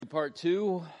part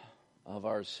 2 of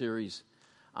our series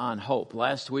on hope.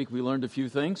 Last week we learned a few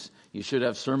things. You should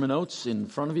have sermon notes in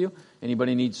front of you.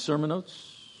 Anybody need sermon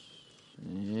notes?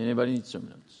 Anybody need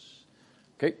sermon notes?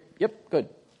 Okay, yep, good.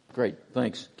 Great,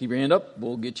 thanks. Keep your hand up.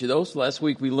 We'll get you those. Last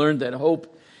week we learned that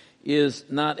hope is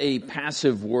not a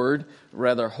passive word.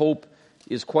 Rather, hope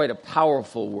is quite a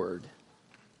powerful word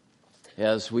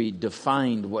as we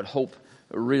defined what hope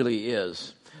really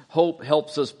is. Hope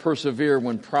helps us persevere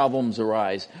when problems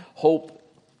arise. Hope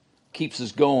keeps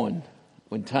us going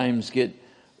when times get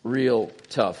real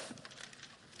tough.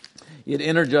 It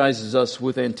energizes us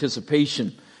with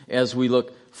anticipation as we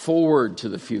look forward to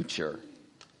the future.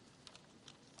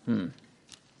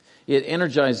 It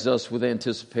energizes us with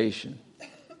anticipation.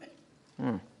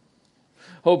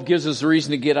 Hope gives us a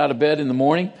reason to get out of bed in the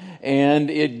morning, and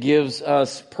it gives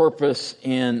us purpose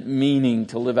and meaning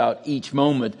to live out each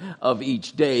moment of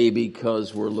each day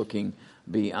because we're looking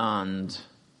beyond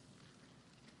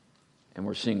and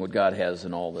we're seeing what God has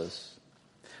in all this.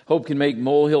 Hope can make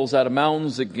molehills out of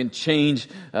mountains. It can change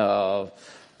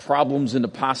problems into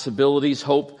possibilities.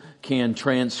 Hope can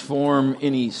transform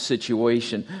any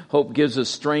situation. Hope gives us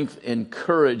strength and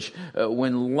courage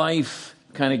when life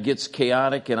kind of gets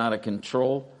chaotic and out of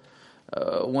control.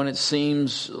 When it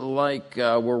seems like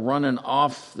we're running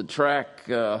off the track,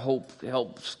 hope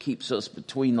keeps us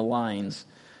between the lines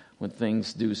when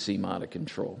things do seem out of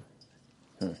control.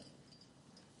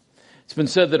 It's been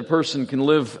said that a person can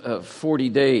live 40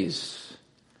 days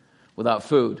without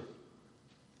food,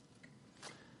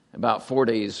 about 4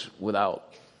 days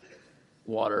without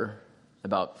water,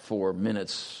 about 4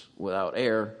 minutes without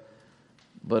air,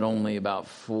 but only about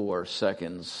 4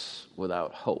 seconds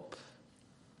without hope.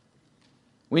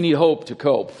 We need hope to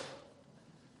cope,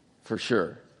 for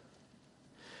sure.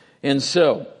 And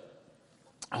so,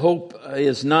 hope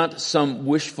is not some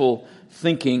wishful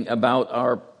thinking about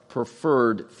our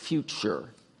preferred future,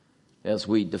 as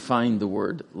we defined the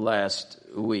word last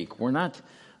week. We're not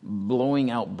blowing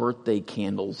out birthday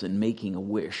candles and making a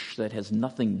wish. That has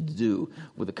nothing to do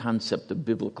with the concept of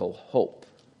biblical hope.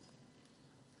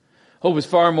 Hope is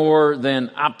far more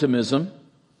than optimism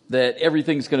that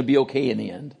everything's going to be okay in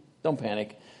the end. Don't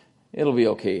panic. It'll be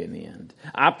okay in the end.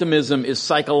 Optimism is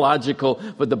psychological,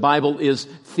 but the Bible is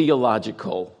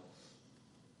theological.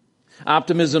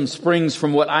 Optimism springs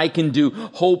from what I can do.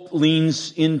 Hope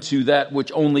leans into that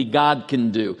which only God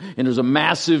can do. And there's a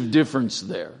massive difference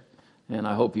there. And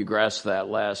I hope you grasped that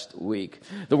last week.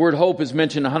 The word hope is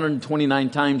mentioned 129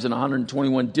 times in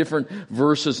 121 different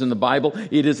verses in the Bible.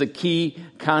 It is a key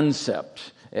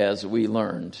concept, as we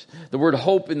learned. The word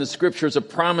hope in the Scripture is a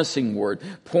promising word,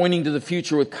 pointing to the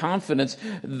future with confidence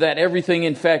that everything,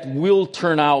 in fact, will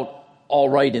turn out all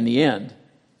right in the end.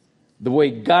 The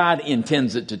way God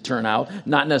intends it to turn out,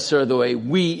 not necessarily the way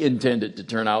we intend it to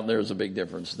turn out. There's a big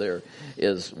difference there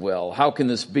as well. How can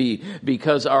this be?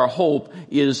 Because our hope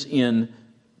is in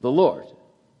the Lord.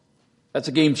 That's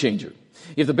a game changer.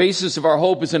 If the basis of our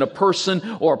hope is in a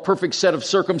person or a perfect set of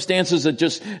circumstances that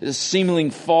just seemingly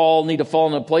need to fall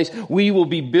into place, we will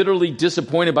be bitterly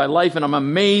disappointed by life. And I'm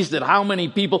amazed at how many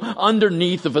people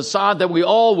underneath the facade that we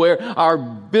all wear are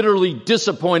bitterly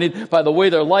disappointed by the way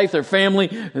their life, their family,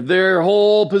 their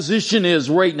whole position is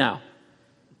right now.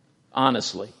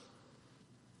 Honestly.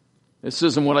 This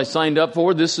isn't what I signed up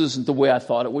for. This isn't the way I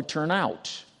thought it would turn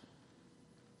out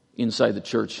inside the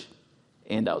church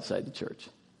and outside the church.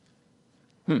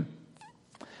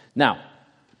 Now,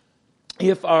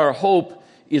 if our hope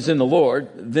is in the Lord,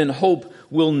 then hope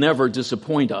will never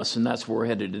disappoint us. And that's where we're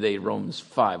headed today, Romans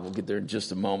 5. We'll get there in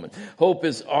just a moment. Hope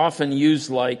is often used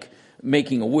like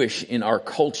making a wish in our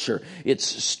culture. Its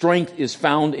strength is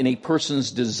found in a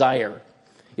person's desire.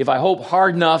 If I hope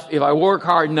hard enough, if I work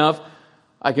hard enough,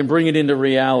 I can bring it into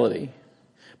reality.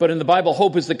 But in the Bible,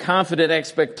 hope is the confident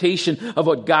expectation of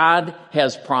what God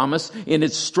has promised, and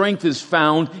its strength is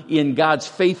found in God's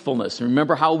faithfulness.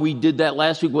 Remember how we did that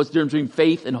last week? What's the difference between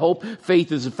faith and hope?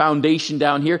 Faith is a foundation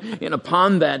down here, and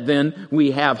upon that then we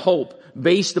have hope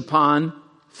based upon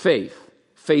faith.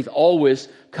 Faith always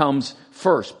comes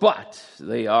first, but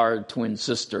they are twin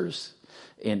sisters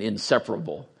and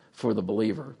inseparable for the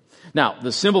believer. Now,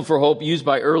 the symbol for hope used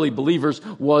by early believers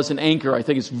was an anchor. I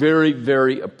think it's very,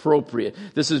 very appropriate.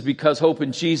 This is because hope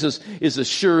in Jesus is a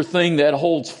sure thing that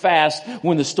holds fast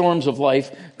when the storms of life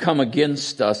come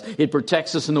against us. It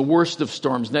protects us in the worst of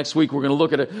storms. Next week, we're going to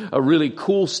look at a really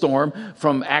cool storm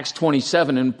from Acts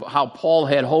 27 and how Paul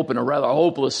had hope in a rather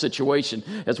hopeless situation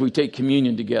as we take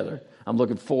communion together. I'm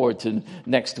looking forward to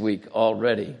next week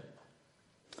already.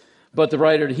 But the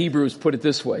writer of Hebrews put it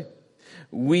this way.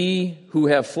 We who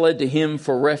have fled to him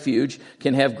for refuge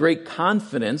can have great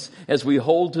confidence as we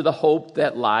hold to the hope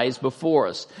that lies before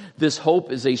us. This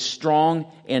hope is a strong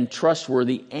and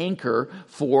trustworthy anchor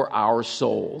for our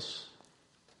souls.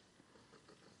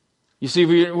 You see,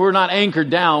 we're not anchored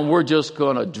down. We're just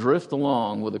going to drift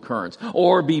along with the currents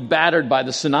or be battered by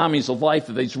the tsunamis of life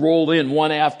that they roll in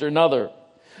one after another.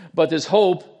 But this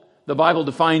hope, the Bible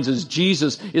defines as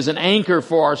Jesus, is an anchor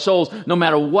for our souls no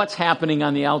matter what's happening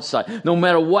on the outside, no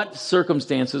matter what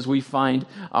circumstances we find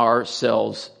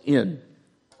ourselves in.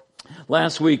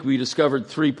 Last week we discovered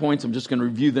 3 points. I'm just going to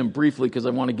review them briefly because I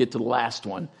want to get to the last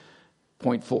one,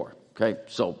 point 4. Okay,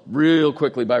 so real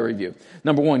quickly by review.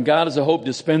 Number 1, God is a hope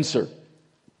dispenser.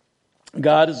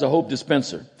 God is a hope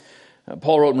dispenser.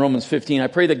 Paul wrote in Romans 15, I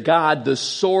pray that God, the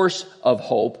source of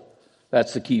hope,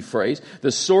 that's the key phrase,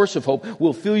 the source of hope,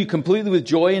 will fill you completely with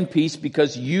joy and peace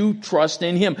because you trust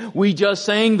in him. We just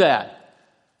sang that.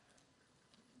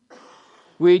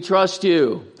 We trust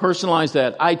you. Personalize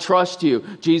that. I trust you.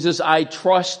 Jesus, I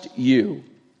trust you.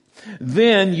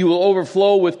 Then you will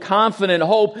overflow with confident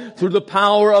hope through the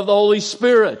power of the Holy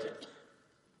Spirit.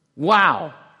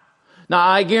 Wow. Now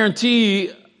I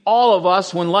guarantee all of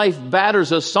us, when life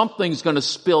batters us, something's going to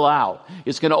spill out.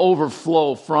 It's going to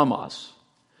overflow from us.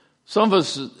 Some of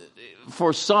us,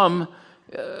 for some,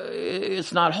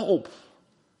 it's not hope.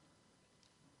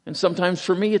 And sometimes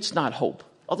for me, it's not hope.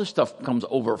 Other stuff comes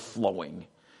overflowing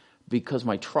because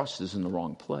my trust is in the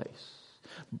wrong place.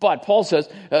 But Paul says,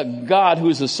 God, who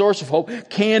is the source of hope,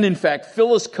 can in fact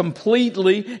fill us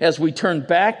completely as we turn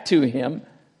back to him.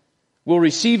 We'll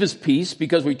receive his peace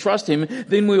because we trust him.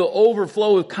 Then we will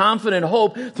overflow with confident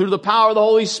hope through the power of the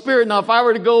Holy Spirit. Now, if I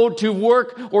were to go to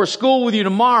work or school with you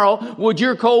tomorrow, would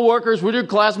your coworkers, would your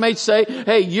classmates say,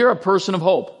 hey, you're a person of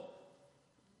hope?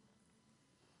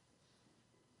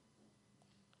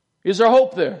 Is there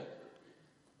hope there?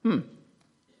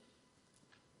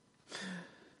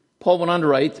 Paul went on to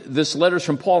write, this letter is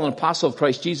from Paul, an apostle of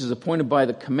Christ Jesus, appointed by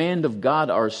the command of God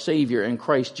our Savior and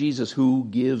Christ Jesus, who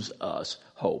gives us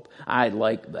hope. I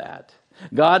like that.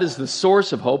 God is the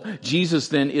source of hope. Jesus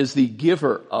then is the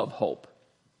giver of hope.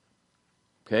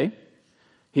 Okay?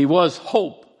 He was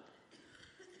hope.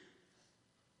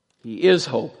 He is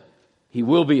hope. He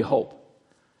will be hope.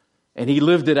 And he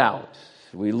lived it out.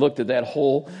 We looked at that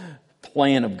whole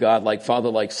plan of God, like Father,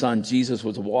 like Son. Jesus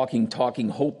was a walking, talking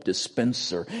hope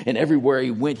dispenser. And everywhere he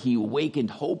went, he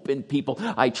awakened hope in people.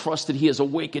 I trust that he has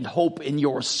awakened hope in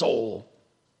your soul.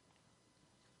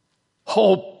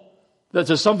 Hope that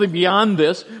there's something beyond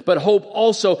this, but hope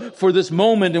also for this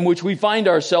moment in which we find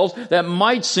ourselves that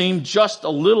might seem just a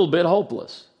little bit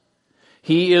hopeless.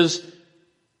 He is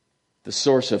the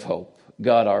source of hope.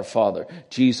 God our Father.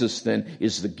 Jesus then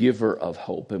is the giver of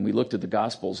hope. And we looked at the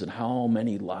Gospels and how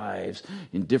many lives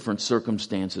in different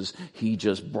circumstances he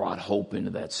just brought hope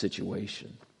into that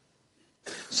situation.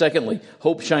 Secondly,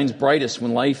 hope shines brightest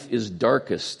when life is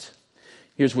darkest.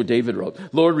 Here's what David wrote.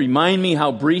 Lord, remind me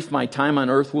how brief my time on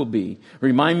earth will be.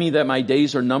 Remind me that my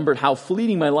days are numbered, how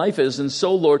fleeting my life is. And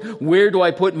so, Lord, where do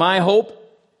I put my hope?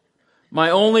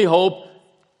 My only hope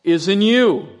is in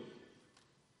you.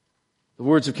 The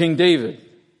words of King David,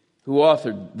 who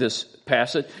authored this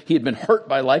passage. He had been hurt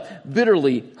by life,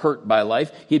 bitterly hurt by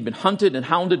life. He had been hunted and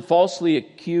hounded, falsely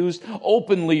accused,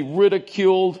 openly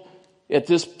ridiculed at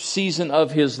this season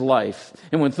of his life.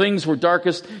 And when things were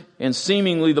darkest and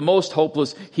seemingly the most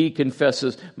hopeless, he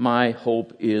confesses, my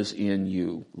hope is in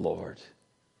you, Lord.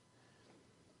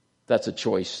 That's a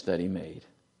choice that he made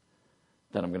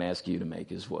that I'm going to ask you to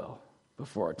make as well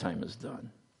before our time is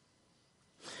done.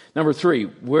 Number 3,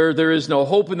 where there is no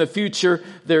hope in the future,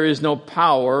 there is no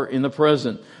power in the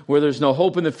present. Where there's no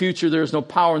hope in the future, there is no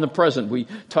power in the present. We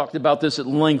talked about this at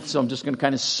length, so I'm just going to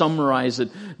kind of summarize it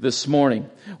this morning.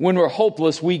 When we're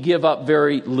hopeless, we give up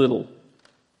very little.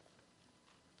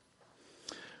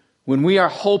 When we are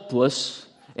hopeless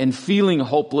and feeling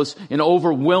hopeless and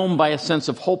overwhelmed by a sense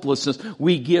of hopelessness,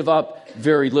 we give up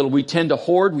very little. We tend to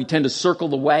hoard, we tend to circle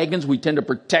the wagons, we tend to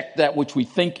protect that which we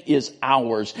think is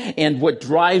ours. And what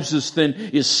drives us then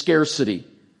is scarcity.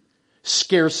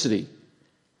 Scarcity.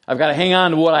 I've got to hang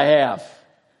on to what I have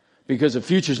because the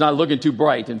future's not looking too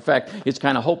bright. In fact, it's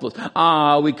kind of hopeless.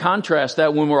 We contrast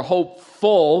that when we're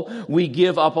hopeful, we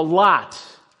give up a lot.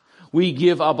 We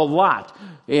give up a lot.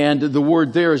 And the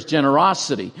word there is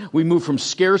generosity. We move from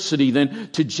scarcity then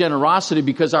to generosity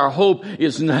because our hope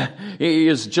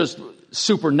is just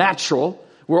supernatural.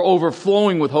 We're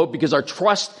overflowing with hope because our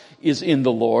trust is in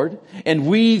the Lord. And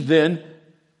we then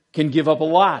can give up a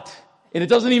lot. And it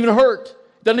doesn't even hurt.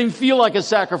 Doesn't even feel like a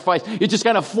sacrifice. It just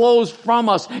kind of flows from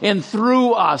us and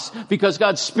through us because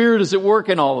God's Spirit is at work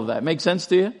in all of that. Make sense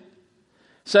to you?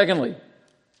 Secondly,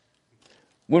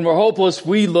 when we're hopeless,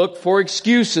 we look for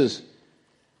excuses.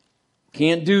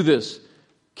 Can't do this.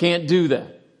 Can't do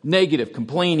that. Negative,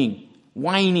 complaining,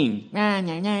 whining.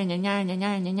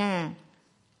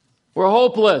 We're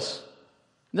hopeless.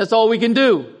 That's all we can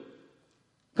do.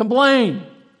 Complain.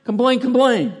 Complain,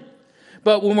 complain.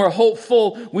 But when we're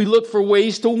hopeful, we look for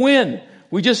ways to win.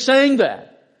 We just sang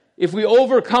that. If we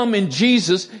overcome in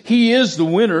Jesus, He is the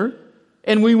winner,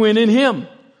 and we win in Him.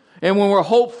 And when we're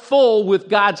hopeful with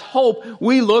God's hope,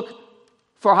 we look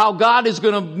for how God is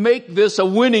going to make this a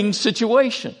winning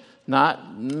situation.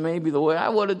 Not maybe the way I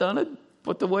would have done it,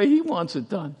 but the way He wants it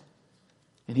done.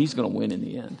 And He's going to win in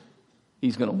the end.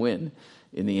 He's going to win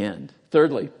in the end.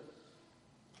 Thirdly,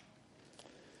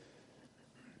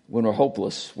 when we're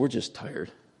hopeless, we're just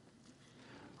tired.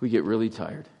 We get really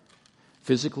tired.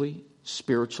 Physically,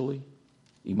 spiritually,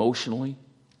 emotionally,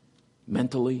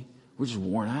 mentally, we're just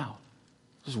worn out.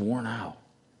 Just worn out.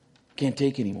 Can't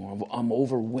take anymore. I'm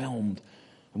overwhelmed.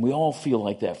 And we all feel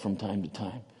like that from time to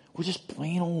time. We're just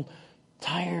plain old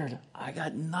tired. I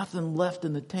got nothing left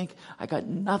in the tank. I got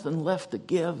nothing left to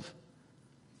give.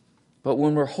 But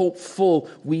when we're hopeful,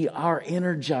 we are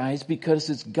energized because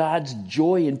it's God's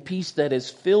joy and peace that has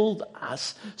filled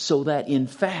us so that, in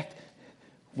fact,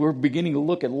 we're beginning to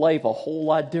look at life a whole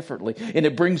lot differently. And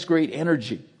it brings great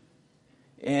energy.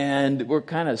 And we're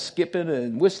kind of skipping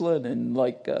and whistling and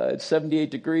it's 78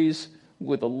 degrees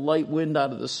with a light wind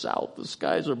out of the south. The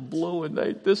skies are blue and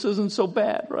this isn't so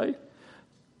bad, right?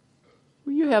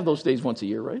 Well, you have those days once a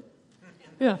year, right?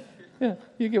 Yeah,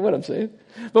 you get what I'm saying.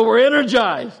 But we're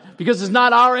energized because it's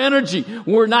not our energy.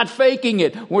 We're not faking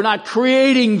it. We're not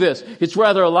creating this. It's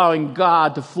rather allowing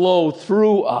God to flow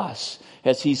through us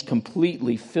as He's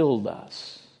completely filled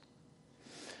us.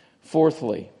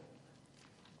 Fourthly,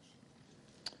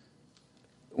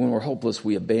 when we're hopeless,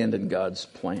 we abandon God's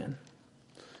plan.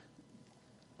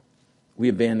 We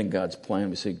abandon God's plan.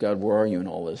 We say, God, where are you in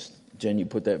all this? Jen, you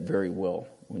put that very well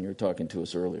when you were talking to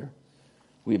us earlier.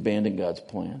 We abandon God's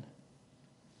plan.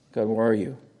 God, where are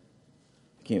you?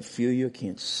 I can't feel you. I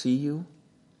can't see you.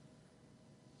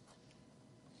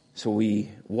 So we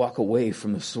walk away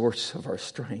from the source of our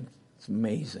strength. It's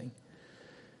amazing.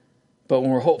 But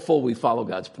when we're hopeful, we follow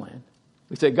God's plan.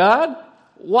 We say, God,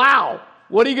 wow,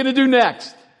 what are you going to do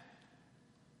next?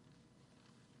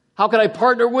 How can I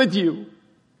partner with you?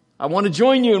 I want to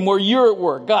join you in where you're at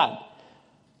work. God,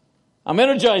 I'm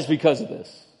energized because of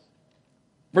this.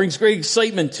 Brings great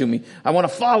excitement to me. I want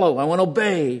to follow. I want to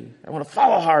obey. I want to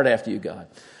follow hard after you, God.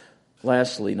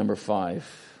 Lastly, number 5,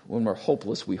 when we're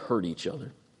hopeless, we hurt each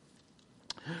other.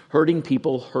 Hurting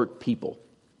people hurt people.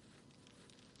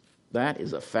 That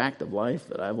is a fact of life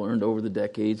that I've learned over the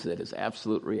decades that is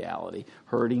absolute reality.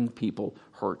 Hurting people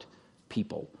hurt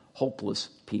people. Hopeless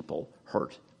people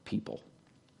hurt people.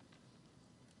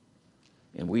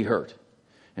 And we hurt.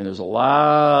 And there's a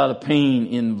lot of pain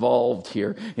involved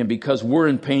here. And because we're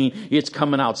in pain, it's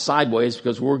coming out sideways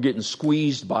because we're getting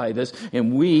squeezed by this.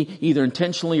 And we, either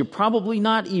intentionally or probably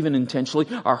not even intentionally,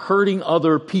 are hurting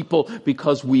other people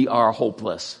because we are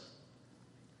hopeless.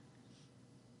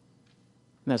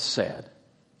 And that's sad.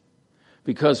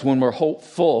 Because when we're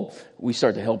hopeful, we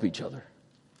start to help each other.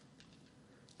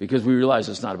 Because we realize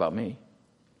it's not about me.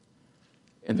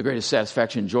 And the greatest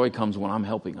satisfaction and joy comes when I'm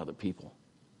helping other people.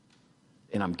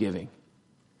 And I'm giving,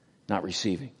 not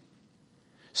receiving.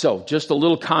 So, just a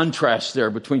little contrast there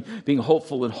between being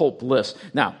hopeful and hopeless.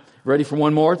 Now, ready for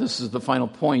one more? This is the final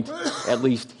point, at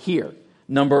least here.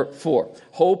 Number 4.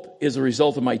 Hope is a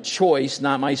result of my choice,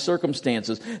 not my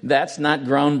circumstances. That's not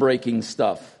groundbreaking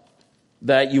stuff.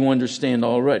 That you understand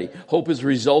already. Hope is a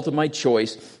result of my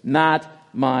choice, not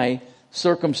my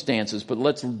circumstances. But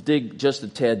let's dig just a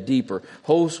tad deeper.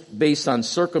 Hope based on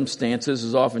circumstances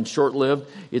is often short-lived.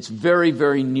 It's very,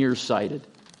 very nearsighted.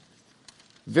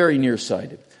 Very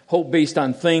nearsighted. Hope based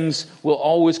on things will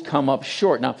always come up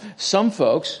short. Now, some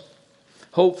folks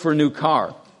hope for a new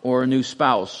car or a new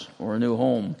spouse or a new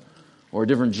home or a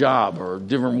different job or a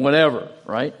different whatever,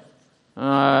 right?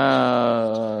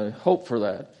 Hope for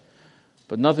that.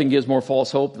 But nothing gives more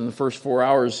false hope than the first 4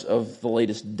 hours of the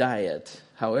latest diet.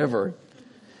 However,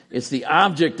 it's the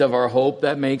object of our hope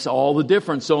that makes all the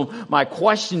difference. So my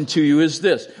question to you is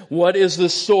this. What is the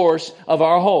source of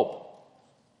our hope?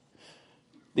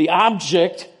 The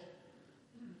object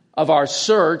of our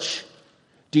search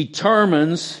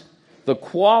determines the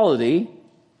quality.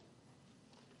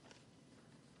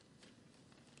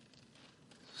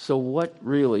 So what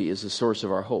really is the source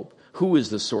of our hope? Who is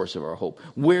the source of our hope?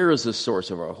 Where is the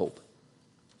source of our hope?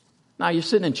 Now, you're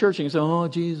sitting in church and you say, oh,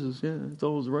 Jesus, yeah, it's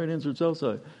always the right answer, it's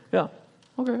outside. Yeah,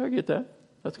 okay, I get that.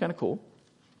 That's kind of cool.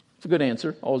 It's a good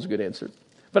answer, always a good answer.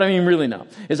 But I mean, really now,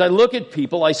 as I look at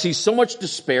people, I see so much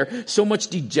despair, so much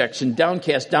dejection,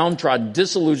 downcast, downtrodden,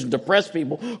 disillusioned, depressed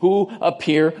people who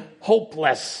appear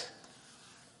hopeless.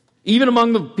 Even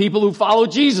among the people who follow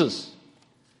Jesus.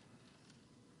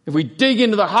 If we dig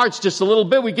into their hearts just a little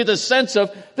bit, we get the sense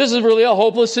of this is really a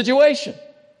hopeless situation.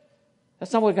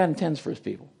 That's not what God intends for His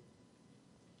people.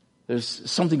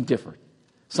 There's something different.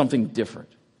 Something different.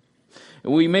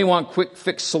 We may want quick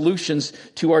fix solutions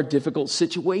to our difficult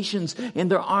situations, and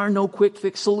there are no quick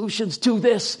fix solutions to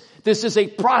this. This is a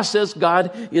process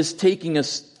God is taking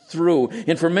us through.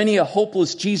 And for many a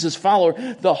hopeless Jesus follower,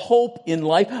 the hope in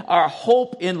life, our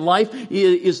hope in life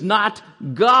is not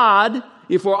God.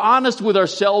 If we're honest with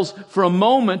ourselves for a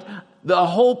moment, the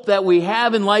hope that we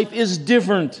have in life is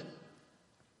different.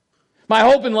 My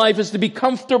hope in life is to be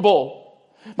comfortable.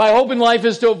 My hope in life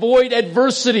is to avoid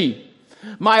adversity.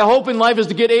 My hope in life is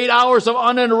to get 8 hours of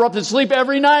uninterrupted sleep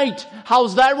every night.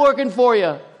 How's that working for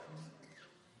you?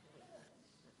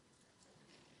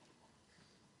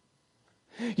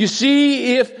 You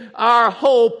see, if our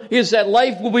hope is that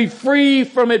life will be free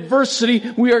from adversity,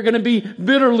 we are going to be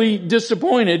bitterly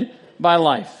disappointed by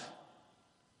life.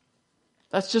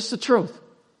 That's just the truth.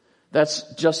 That's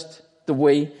just the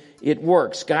way it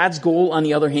works. God's goal, on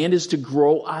the other hand, is to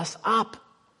grow us up.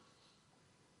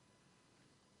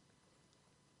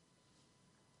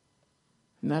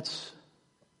 And that's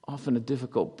often a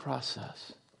difficult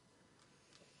process.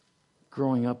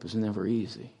 Growing up is never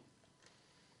easy.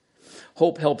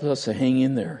 Hope helps us to hang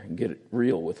in there and get it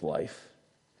real with life.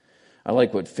 I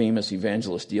like what famous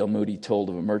evangelist D.L. Moody told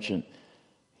of a merchant.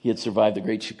 He had survived the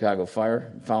Great Chicago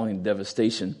Fire. Following the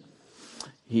devastation,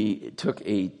 he took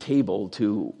a table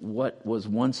to what was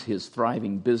once his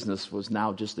thriving business was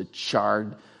now just a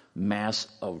charred mass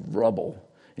of rubble.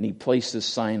 And he placed this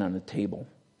sign on the table.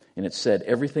 And it said,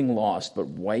 everything lost but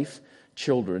wife,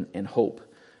 children, and hope.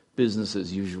 Business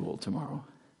as usual tomorrow.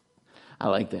 I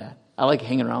like that. I like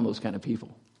hanging around those kind of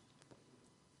people.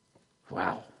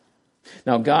 Wow.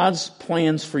 Now, God's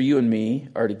plans for you and me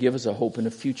are to give us a hope in the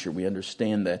future. We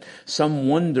understand that. Some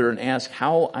wonder and ask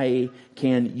how I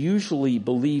can usually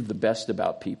believe the best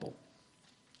about people.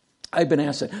 I've been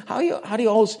asked that. How do you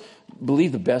always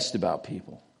believe the best about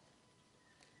people?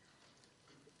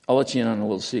 I'll let you in on a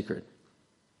little secret.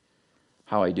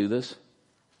 How I do this?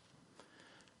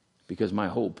 Because my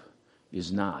hope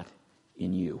is not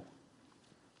in you.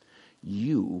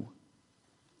 You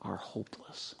are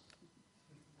hopeless.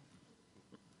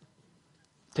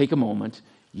 Take a moment.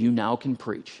 You now can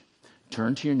preach.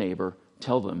 Turn to your neighbor.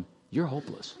 Tell them you're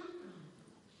hopeless.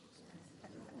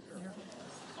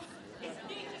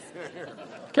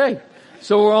 Okay,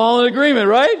 so we're all in agreement,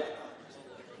 right?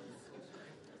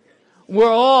 We're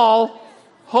all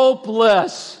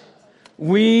hopeless.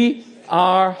 We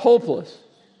are hopeless.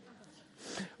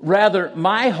 Rather,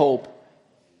 my hope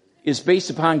is based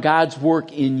upon God's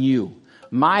work in you.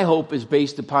 My hope is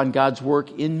based upon God's work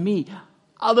in me.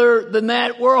 Other than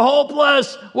that, we're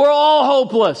hopeless. We're all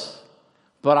hopeless.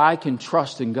 But I can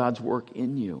trust in God's work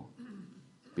in you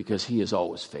because He is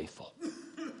always faithful.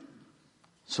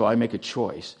 So I make a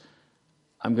choice.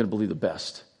 I'm going to believe the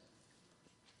best.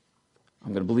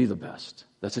 I'm going to believe the best.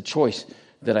 That's a choice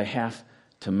that I have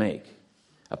to make.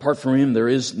 Apart from Him, there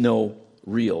is no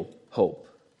real hope.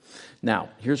 Now,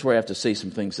 here's where I have to say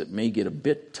some things that may get a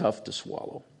bit tough to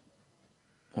swallow.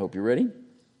 I hope you're ready.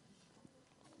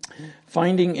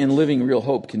 Finding and living real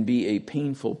hope can be a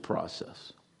painful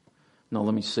process. Now,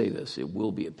 let me say this. It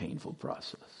will be a painful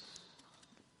process.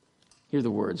 Hear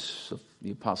the words of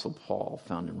the Apostle Paul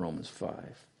found in Romans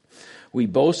 5. We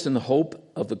boast in the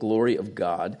hope of the glory of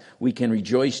God. We can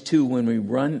rejoice, too, when we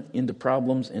run into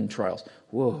problems and trials.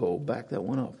 Whoa, back that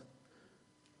one up.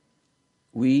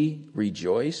 We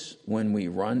rejoice when we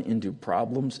run into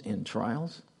problems and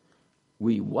trials.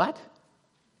 We what?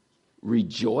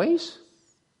 Rejoice?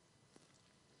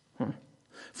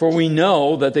 For we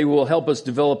know that they will help us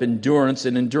develop endurance,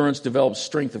 and endurance develops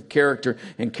strength of character,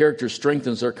 and character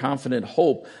strengthens our confident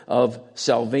hope of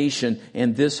salvation,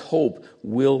 and this hope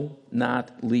will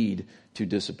not lead to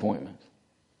disappointment.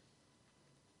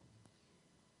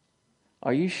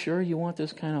 Are you sure you want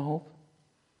this kind of hope?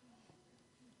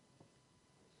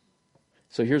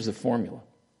 So here's the formula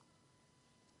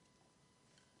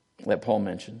that Paul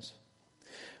mentions.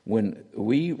 When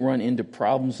we run into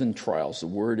problems and trials, the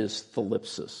word is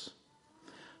thalipsis.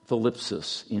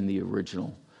 Thalipsis in the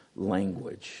original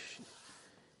language.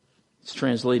 It's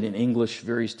translated in English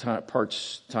various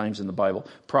times in the Bible.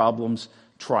 Problems,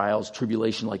 trials,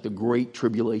 tribulation, like the Great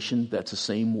Tribulation. That's the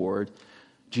same word.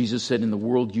 Jesus said, in the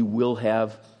world you will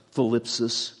have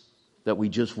thlipsis, that we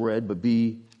just read, but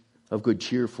be of good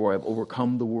cheer, for I have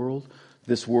overcome the world.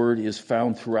 This word is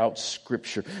found throughout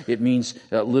Scripture. It means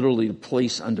literally to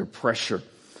place under pressure.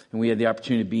 And we had the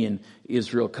opportunity to be in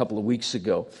Israel a couple of weeks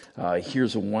ago.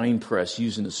 Here's a wine press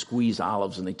using to squeeze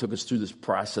olives, and they took us through this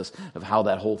process of how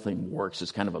that whole thing works.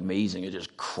 It's kind of amazing. It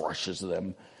just crushes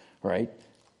them, right?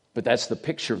 But that's the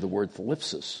picture of the word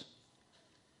thlipsis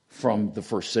from the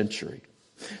first century.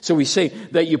 So we say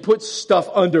that you put stuff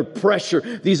under pressure.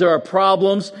 These are our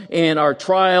problems and our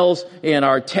trials and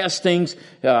our testings,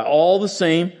 all the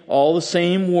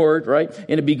same word, right?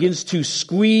 And it begins to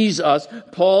squeeze us.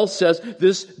 Paul says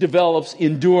this develops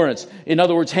endurance. In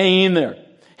other words, hang in there.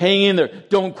 Hang in there.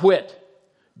 Don't quit.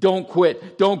 Don't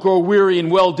quit. Don't grow weary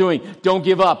in well-doing. Don't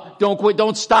give up. Don't quit.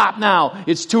 Don't stop now.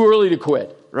 It's too early to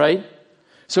quit, right?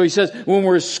 So he says when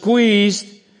we're squeezed,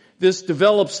 this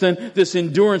develops then this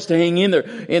endurance to hang in there.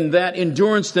 And that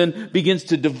endurance then begins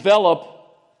to develop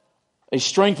a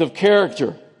strength of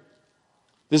character.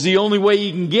 This is the only way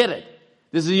you can get it.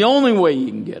 This is the only way you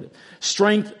can get it.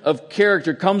 Strength of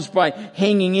character comes by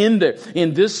hanging in there.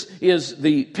 And this is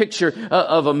the picture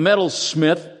of a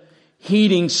metalsmith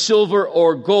heating silver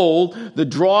or gold. The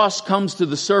dross comes to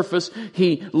the surface.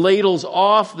 He ladles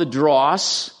off the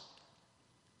dross.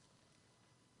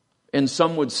 And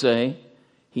some would say,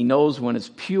 he knows when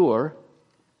it's pure,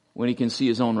 when he can see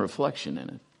his own reflection in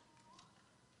it.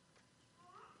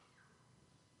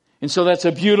 And so that's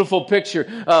a beautiful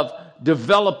picture of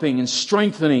developing and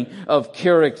strengthening of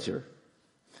character.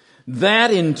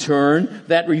 That in turn,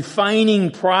 that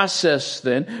refining process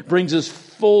then, brings us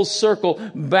full circle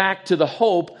back to the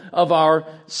hope of our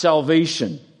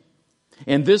salvation.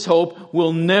 And this hope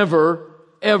will never,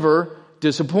 ever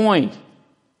disappoint.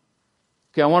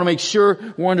 Okay, I want to make sure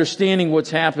we're understanding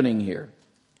what's happening here.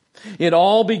 It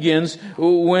all begins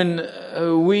when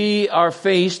we are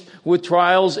faced with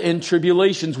trials and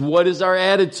tribulations. What is our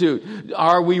attitude?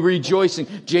 Are we rejoicing?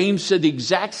 James said the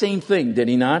exact same thing, did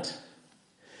he not?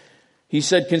 He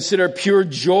said, consider pure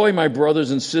joy, my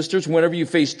brothers and sisters, whenever you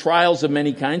face trials of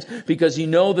many kinds, because you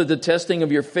know that the testing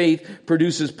of your faith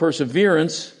produces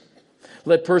perseverance.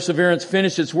 Let perseverance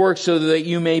finish its work so that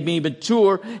you may be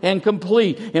mature and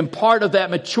complete. And part of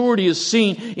that maturity is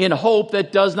seen in hope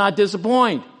that does not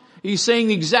disappoint. He's saying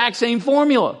the exact same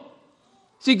formula.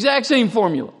 It's the exact same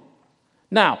formula.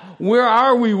 Now, where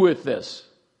are we with this?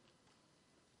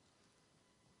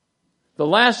 The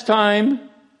last time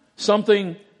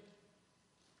something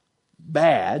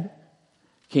bad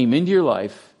came into your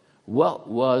life, what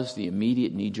was the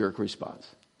immediate knee-jerk response?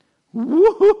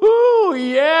 Woo-hoo-hoo,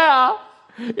 yeah!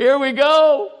 Here we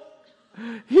go.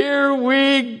 Here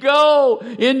we go.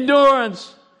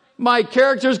 Endurance. My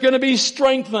character is going to be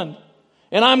strengthened.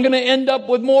 And I'm going to end up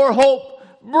with more hope.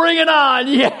 Bring it on.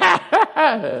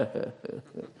 Yeah.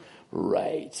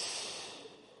 Right.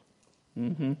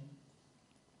 Mm-hmm.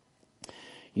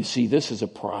 You see, this is a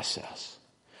process.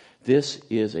 This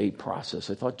is a process.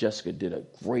 I thought Jessica did a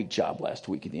great job last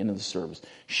week at the end of the service,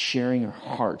 sharing her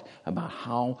heart about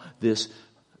how this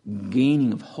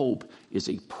gaining of hope is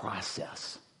a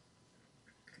process.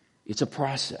 It's a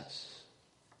process.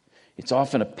 It's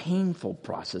often a painful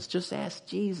process. Just ask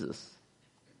Jesus,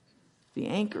 the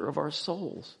anchor of our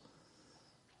souls.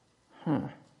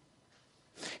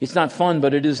 It's not fun,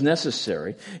 but it is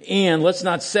necessary. And let's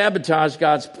not sabotage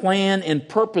God's plan and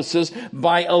purposes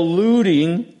by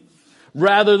eluding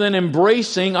rather than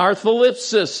embracing our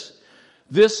thlipsis.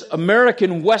 This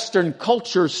American Western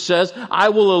culture says, I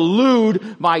will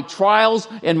elude my trials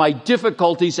and my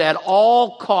difficulties at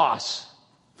all costs.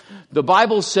 The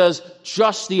Bible says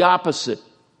just the opposite.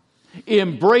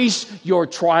 Embrace your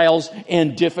trials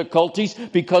and difficulties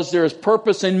because there is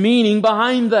purpose and meaning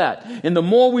behind that. And the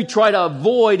more we try to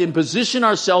avoid and position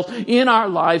ourselves in our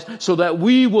lives so that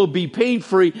we will be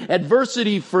pain-free,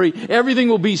 adversity-free, everything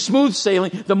will be smooth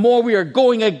sailing, the more we are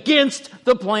going against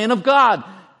the plan of God.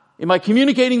 Am I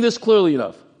communicating this clearly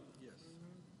enough? Yes.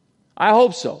 I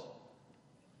hope so.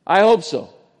 I hope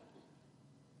so.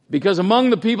 Because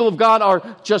among the people of God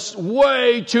are just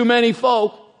way too many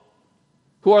folk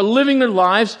who are living their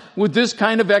lives with this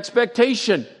kind of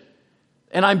expectation.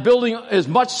 And I'm building as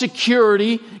much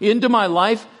security into my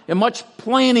life and much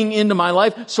planning into my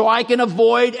life so I can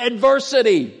avoid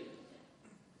adversity.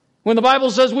 When the Bible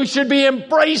says we should be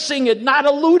embracing it, not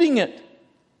eluding it.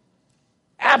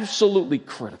 Absolutely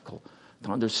critical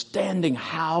to understanding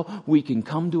how we can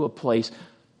come to a place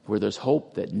where there's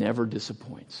hope that never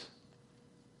disappoints.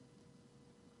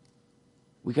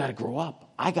 We got to grow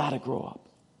up. I got to grow up.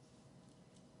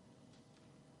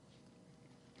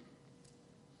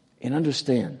 And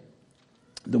understand,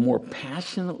 the more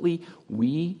passionately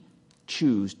we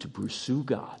choose to pursue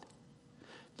God,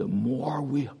 the more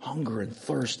we hunger and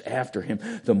thirst after Him,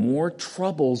 the more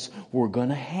troubles we're going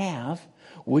to have,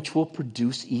 which will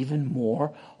produce even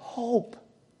more hope.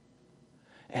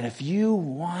 And if you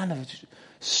want to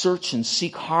search and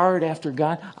seek hard after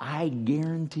God, I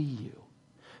guarantee you,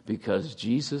 because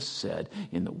Jesus said,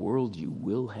 in the world you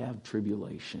will have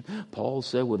tribulation. Paul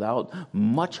said, without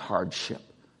much hardship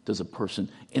does a person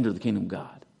enter the kingdom of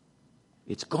God.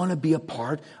 It's going to be a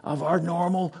part of our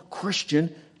normal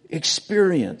Christian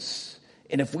experience.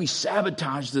 And if we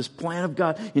sabotage this plan of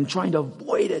God in trying to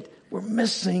avoid it, we're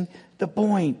missing the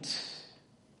point.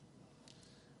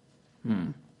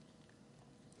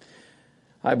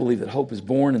 I believe that hope is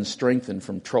born and strengthened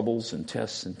from troubles and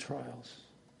tests and trials.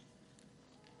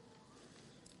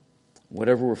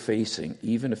 Whatever we're facing,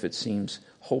 even if it seems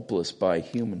hopeless by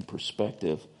human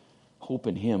perspective, hope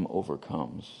in Him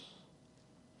overcomes.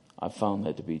 I've found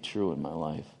that to be true in my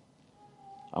life.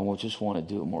 I will just want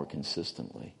to do it more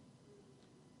consistently.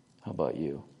 How about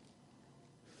you?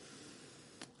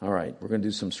 All right, we're going to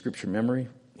do some scripture memory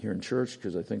here in church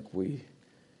because I think we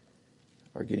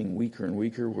are getting weaker and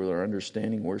weaker with our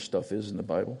understanding where stuff is in the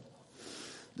Bible.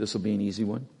 This will be an easy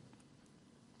one.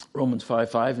 Romans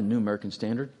 5:5 in New American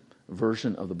Standard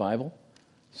Version of the Bible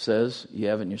says, you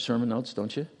have it in your sermon notes,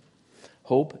 don't you?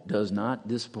 Hope does not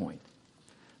disappoint.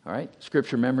 All right,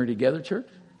 scripture memory together, church?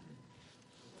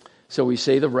 So we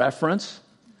say the reference,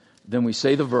 then we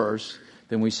say the verse,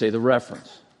 then we say the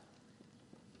reference.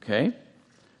 Okay?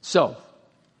 So,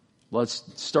 let's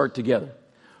start together.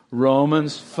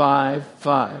 Romans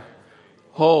 5:5.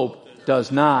 Hope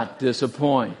does not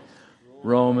disappoint.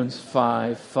 Romans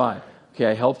 5:5. Okay,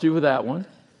 I helped you with that one.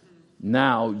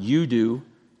 Now you do,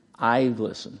 I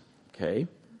listen. Okay?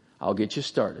 I'll get you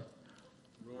started.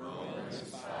 Romans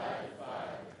 5:5.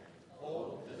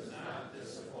 Hope does not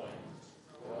disappoint.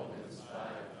 Romans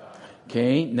 5:5.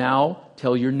 Okay, now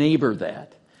tell your neighbor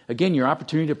that. Again, your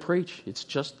opportunity to preach. It's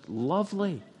just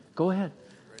lovely. Go ahead.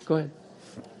 Go ahead.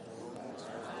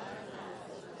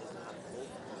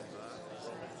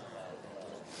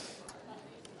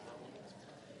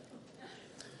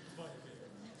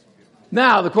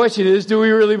 Now, the question is, do we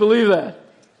really believe that?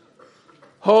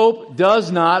 Hope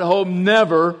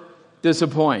never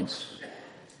disappoints.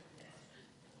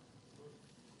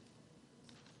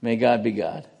 May God be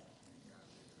God.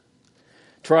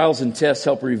 Trials and tests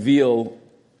help reveal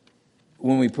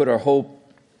when we put our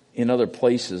hope in other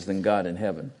places than God in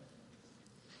heaven.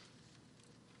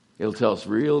 It'll tell us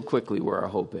real quickly where our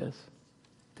hope is.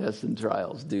 Tests and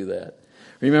trials do that.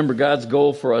 Remember, God's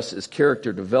goal for us is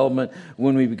character development.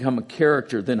 When we become a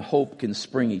character, then hope can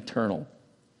spring eternal.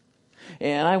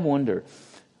 And I wonder,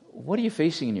 what are you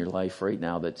facing in your life right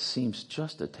now that seems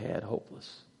just a tad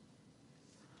hopeless?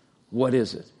 What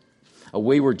is it? A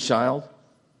wayward child?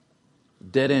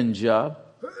 Dead-end job?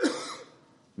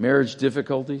 Marriage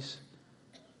difficulties?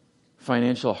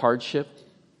 Financial hardship?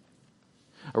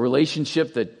 A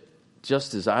relationship that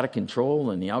just is out of control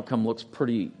and the outcome looks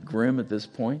pretty grim at this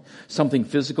point? Something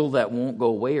physical that won't go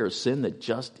away, or sin that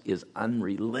just is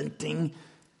unrelenting?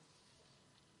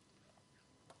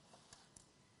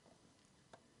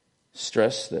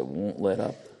 Stress that won't let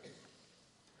up?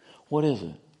 What is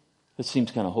it? It seems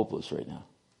kind of hopeless right now.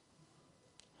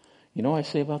 You know what I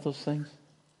say about those things?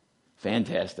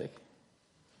 Fantastic.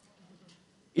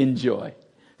 Enjoy.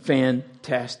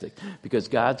 Fantastic. Because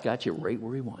God's got you right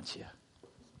where He wants you.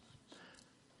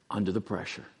 Under the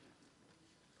pressure.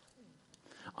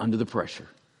 Under the pressure.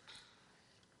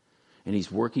 And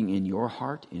He's working in your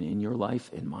heart and in your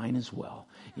life and mine as well.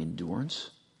 Endurance,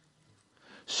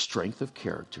 strength of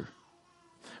character,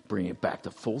 bring it back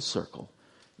to full circle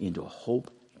into a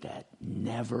hope that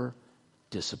never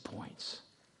disappoints.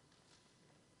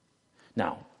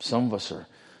 Now, some of us are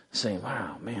saying,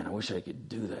 wow, man, I wish I could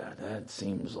do that. That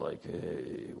seems like,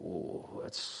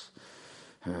 that's,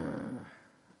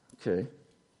 okay.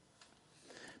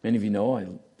 Many of you know I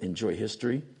enjoy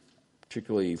history,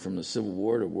 particularly from the Civil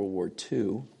War to World War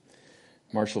II.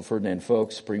 Marshal Ferdinand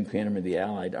Foch, Supreme Commander of the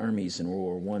Allied armies in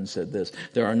World War I, said this: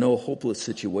 there are no hopeless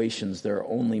situations. There are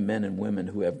only men and women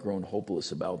who have grown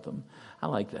hopeless about them. I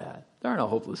like that. There are no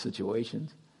hopeless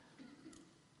situations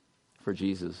for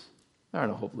Jesus. There are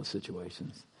no hopeless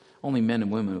situations. Only men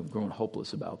and women who have grown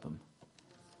hopeless about them.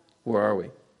 Where are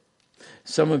we?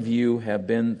 Some of you have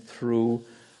been through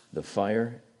the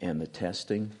fire and the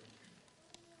testing,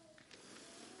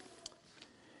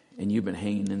 and you've been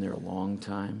hanging in there a long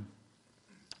time.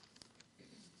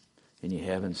 and you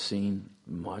haven't seen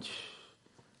much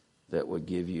that would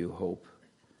give you hope.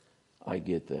 I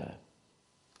get that.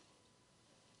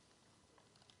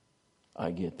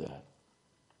 I get that.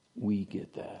 We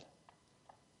get that.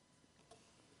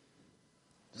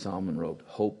 Solomon wrote,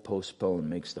 hope postponed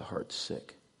makes the heart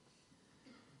sick.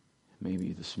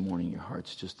 Maybe this morning your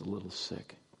heart's just a little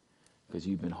sick because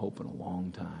you've been hoping a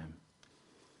long time.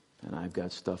 And I've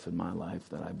got stuff in my life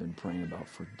that I've been praying about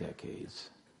for decades.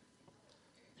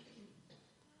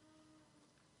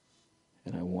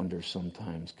 And I wonder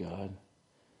sometimes, God,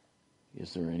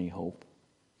 is there any hope?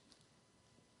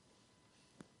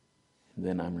 And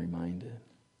then I'm reminded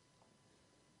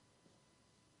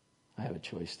I have a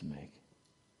choice to make.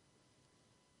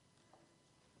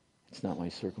 It's not my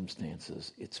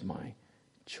circumstances, it's my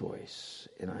choice.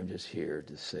 And I'm just here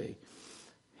to say,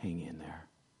 hang in there.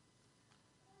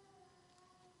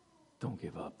 Don't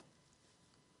give up.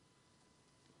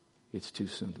 It's too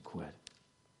soon to quit.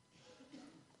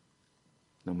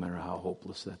 No matter how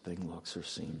hopeless that thing looks or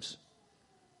seems.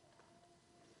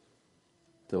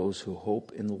 Those who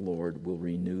hope in the Lord will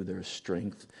renew their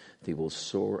strength. They will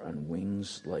soar on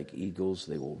wings like eagles.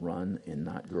 They will run and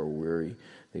not grow weary.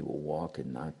 They will walk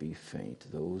and not be faint.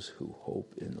 Those who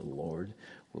hope in the Lord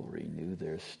will renew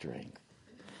their strength.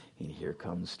 And here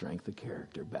comes strength of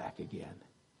character back again,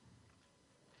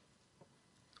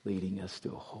 leading us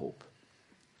to a hope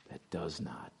that does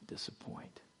not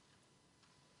disappoint.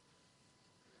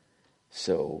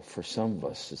 So for some of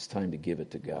us, it's time to give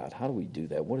it to God. How do we do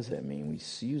that? What does that mean? We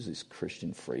use these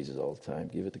Christian phrases all the time.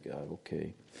 Give it to God,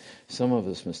 okay. Some of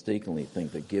us mistakenly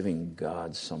think that giving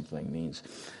God something means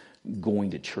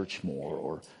going to church more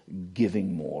or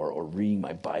giving more or reading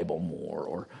my Bible more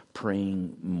or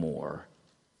praying more.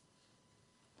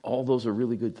 All those are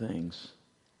really good things.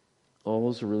 All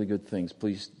those are really good things.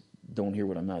 Please don't hear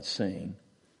what I'm not saying.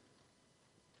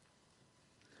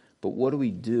 But what do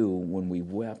we do when we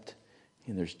wept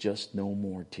and there's just no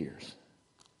more tears?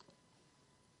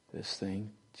 This thing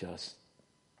just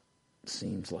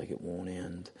seems like it won't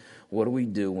end. What do we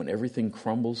do when everything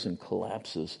crumbles and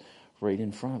collapses right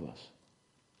in front of us?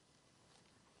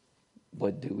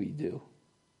 What do we do?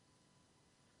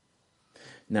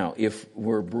 Now, if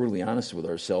we're brutally honest with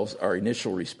ourselves, our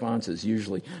initial response is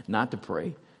usually not to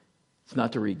pray. It's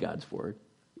not to read God's word.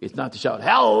 It's not to shout,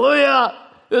 hallelujah,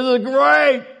 this is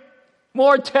great.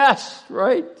 More tests,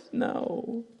 right?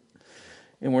 No.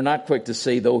 And we're not quick to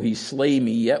say, though he slay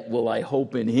me, yet will I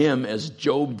hope in him, as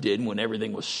Job did when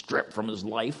everything was stripped from his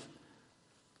life.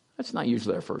 That's not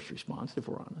usually our first response, if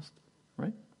we're honest,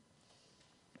 right?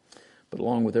 But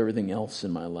along with everything else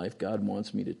in my life, God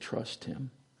wants me to trust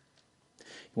him.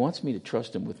 He wants me to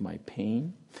trust him with my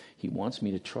pain. He wants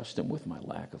me to trust him with my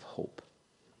lack of hope.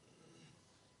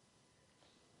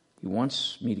 He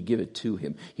wants me to give it to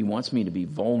him. He wants me to be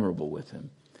vulnerable with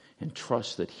him and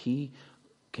trust that he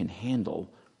can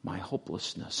handle my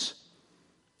hopelessness.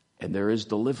 And there is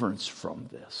deliverance from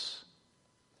this.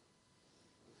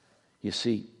 You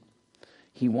see,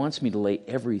 he wants me to lay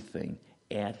everything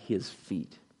at his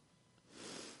feet,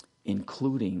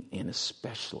 including and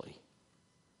especially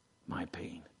my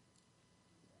pain.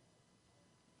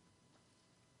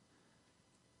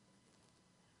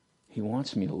 He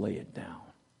wants me to lay it down.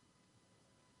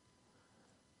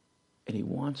 And he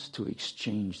wants to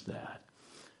exchange that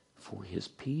for his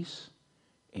peace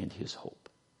and his hope.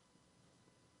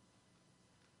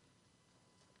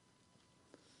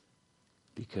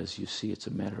 Because you see, it's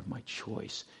a matter of my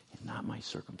choice and not my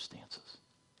circumstances.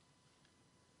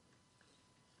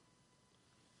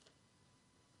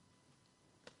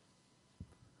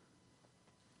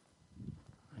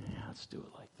 Yeah, let's do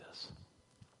it like this.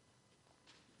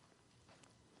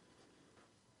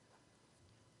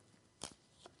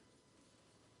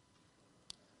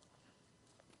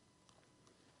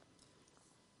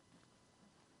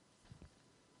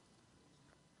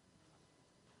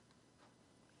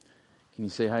 Can you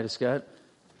say hi to Scott?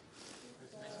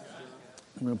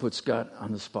 I'm going to put Scott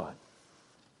on the spot.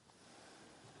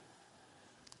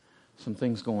 Some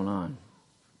things going on.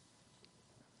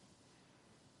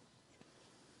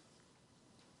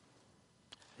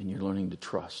 And you're learning to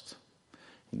trust.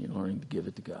 And you're learning to give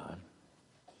it to God.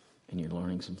 And you're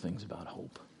learning some things about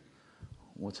hope.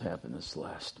 What's happened this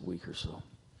last week or so?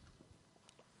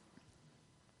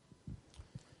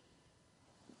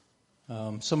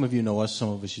 Some of you know us, some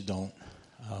of us you don't.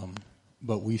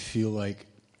 But we feel like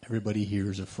everybody here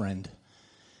is a friend.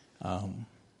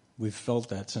 We've felt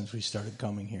that since we started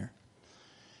coming here.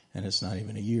 And it's not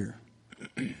even a year.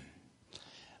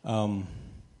 Some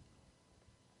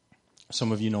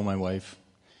of you know my wife.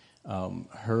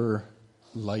 Her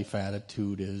life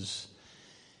attitude is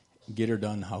get her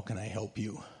done. How can I help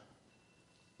you?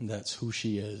 And that's who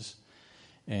she is.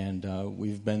 And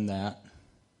we've been that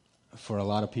for a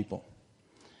lot of people.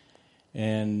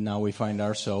 And now we find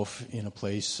ourselves in a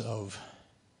place of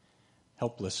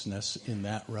helplessness in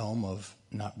that realm of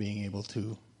not being able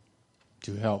to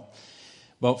help.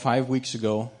 About 5 weeks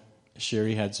ago,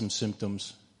 Sherry had some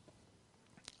symptoms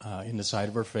in the side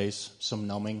of her face, some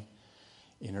numbing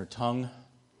in her tongue,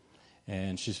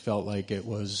 and she felt like it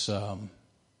was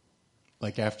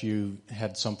like after you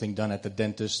had something done at the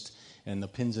dentist and the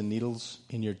pins and needles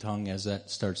in your tongue as that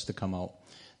starts to come out.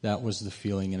 That was the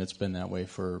feeling, and it's been that way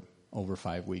for over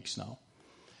 5 weeks now.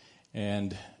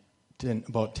 And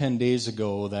about 10 days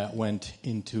ago, that went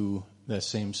into the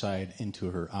same side, into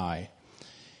her eye.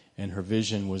 And her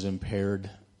vision was impaired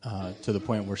to the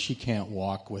point where she can't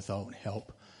walk without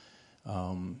help.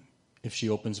 If she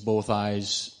opens both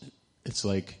eyes, it's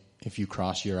like if you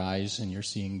cross your eyes and you're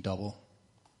seeing double.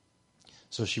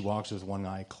 So she walks with one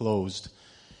eye closed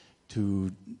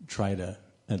to try to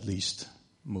at least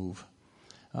move.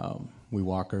 We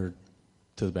walk her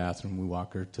to the bathroom. We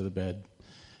walk her to the bed.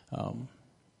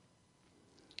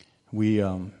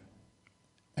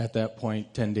 At that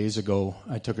point, 10 days ago,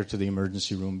 I took her to the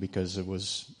emergency room because that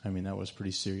was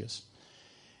pretty serious.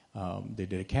 They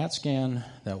did a CAT scan.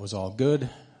 That was all good.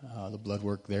 The blood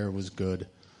work there was good.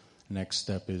 Next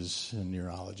step is a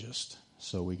neurologist.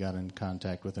 So we got in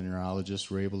contact with a neurologist.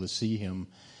 We were able to see him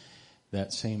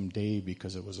that same day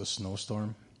because it was a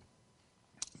snowstorm,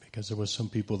 because there was some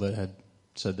people that had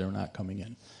said they were not coming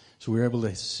in. So we were able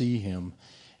to see him,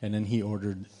 and then he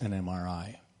ordered an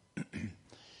MRI.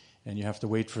 And you have to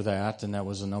wait for that, and that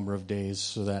was a number of days.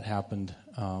 So that happened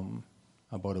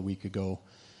about a week ago.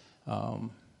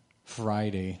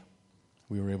 Friday,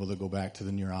 we were able to go back to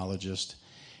the neurologist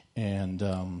and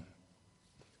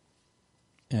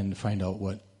find out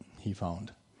what he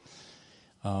found.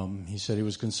 He said he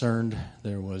was concerned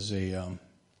there was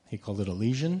he called it a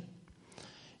lesion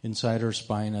inside her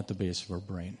spine at the base of her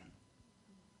brain.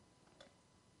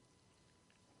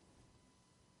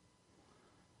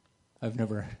 I've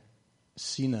never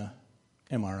seen a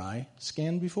MRI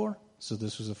scan before, so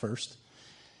this was a first.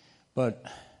 But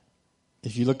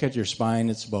if you look at your spine,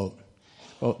 it's about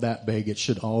that big. It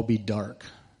should all be dark.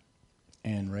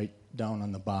 And right down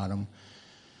on the bottom,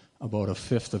 about a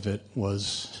fifth of it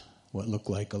was what looked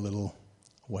like a little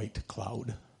white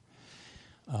cloud.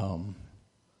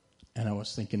 And I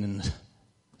was thinking in the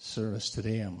service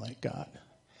today, I'm like, God,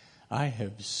 I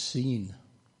have seen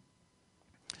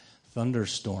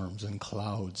thunderstorms and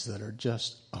clouds that are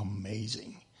just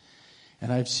amazing.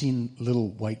 And I've seen little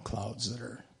white clouds that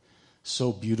are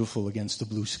so beautiful against the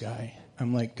blue sky.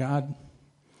 I'm like, God,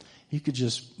 you could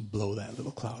just blow that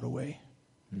little cloud away.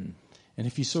 And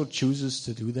if he so chooses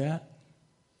to do that,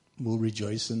 we'll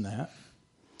rejoice in that.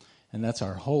 And that's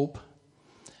our hope.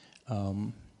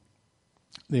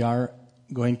 They are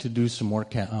going to do some more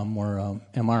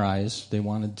MRIs. They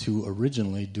wanted to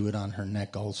originally do it on her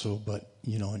neck also, but,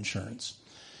 insurance.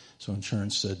 So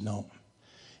insurance said no.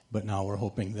 But now we're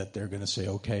hoping that they're going to say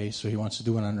okay. So he wants to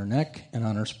do it on her neck and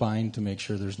on her spine to make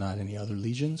sure there's not any other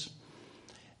lesions.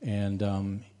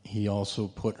 And he also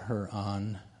put her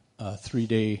on a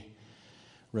 3-day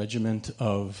regimen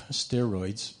of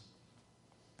steroids,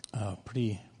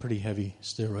 pretty heavy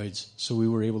steroids. So we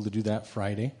were able to do that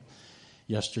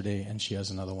yesterday, and she has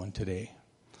another one today,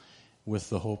 with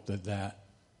the hope that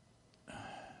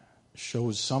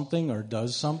shows something or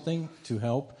does something to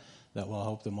help that will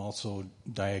help them also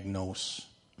diagnose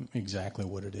exactly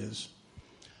what it is.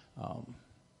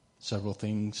 Several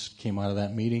things came out of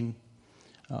that meeting.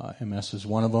 MS is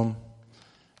one of them.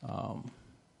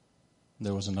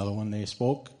 There was another one they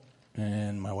spoke,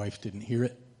 and my wife didn't hear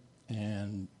it,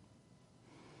 and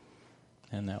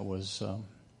that was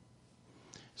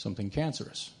something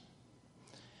cancerous.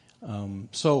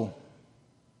 So,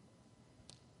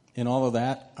 in all of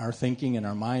that, our thinking and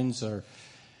our minds are,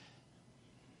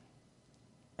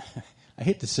 I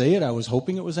hate to say it, I was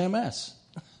hoping it was MS.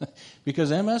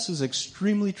 Because MS is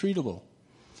extremely treatable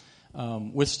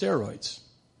with steroids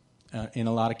in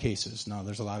a lot of cases. Now,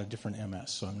 there's a lot of different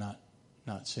MS, so I'm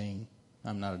not saying,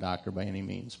 I'm not a doctor by any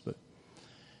means, but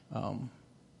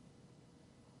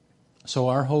so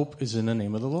our hope is in the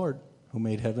name of the Lord, who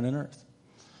made heaven and earth.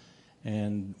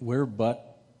 And we're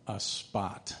but a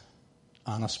spot,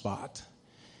 on a spot,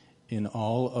 in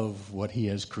all of what he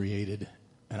has created,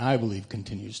 and I believe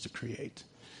continues to create.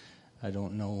 I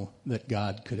don't know that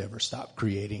God could ever stop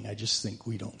creating. I just think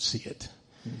we don't see it.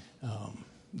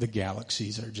 The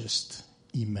galaxies are just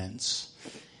immense,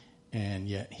 and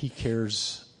yet he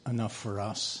cares enough for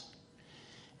us,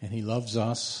 and he loves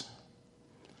us,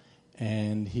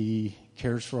 and he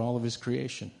cares for all of his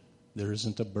creation. There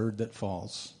isn't a bird that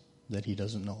falls that he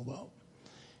doesn't know about,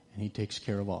 and he takes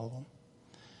care of all of them.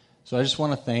 So I just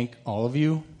want to thank all of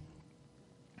you.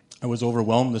 I was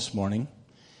overwhelmed this morning.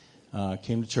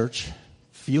 Came to church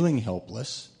feeling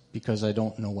helpless because I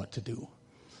don't know what to do.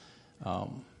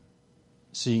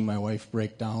 Seeing my wife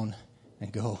break down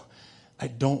and go, I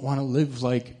don't want to live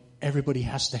like everybody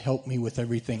has to help me with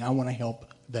everything. I want to help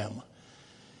them.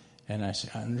 And I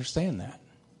said, I understand that.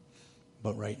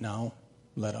 But right now,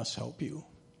 let us help you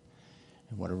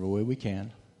in whatever way we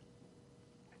can.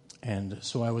 And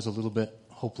so I was a little bit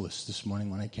hopeless this morning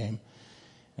when I came.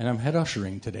 And I'm head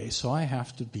ushering today, so I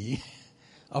have to be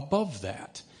above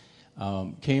that.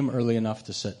 Came early enough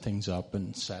to set things up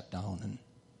and sat down and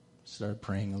started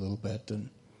praying a little bit. And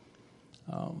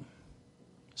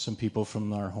some people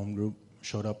from our home group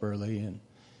showed up early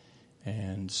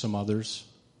and some others.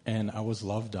 And I was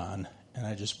loved on, and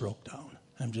I just broke down.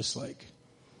 I'm just like,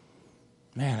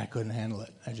 man, I couldn't handle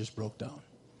it. I just broke down.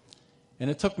 And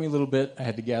it took me a little bit. I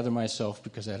had to gather myself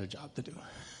because I had a job to do.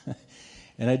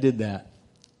 And I did that.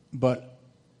 But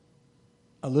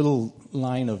a little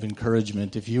line of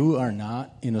encouragement, if you are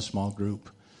not in a small group,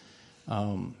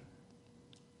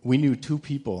 we knew 2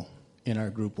 people in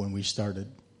our group when we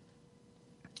started,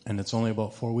 and it's only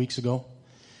about 4 weeks ago.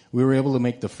 We were able to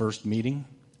make the first meeting,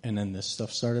 and then this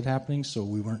stuff started happening, so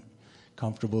we weren't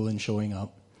comfortable in showing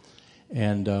up.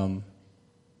 And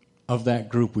of that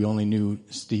group, we only knew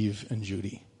Steve and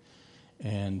Judy.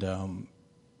 And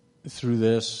through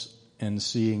this and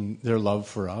seeing their love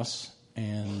for us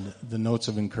and the notes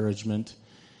of encouragement,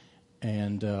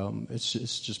 and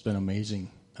it's just been amazing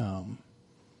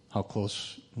how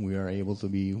close we are able to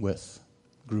be with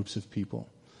groups of people.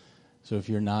 So if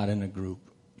you're not in a group,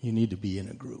 you need to be in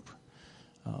a group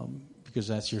because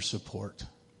that's your support.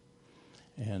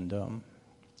 And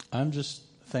I'm just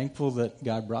thankful that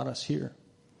God brought us here.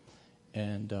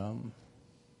 And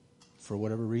for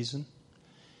whatever reason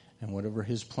and whatever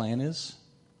his plan is,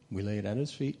 we lay it at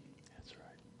his feet. That's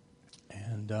right.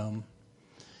 And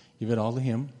give it all to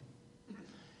him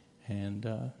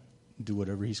and do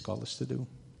whatever he's called us to do.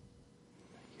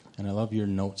 And I love your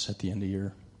notes at the end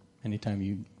of anytime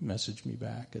you message me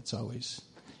back, it's always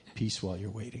peace while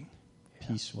you're waiting. Yeah.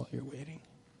 Peace while you're waiting.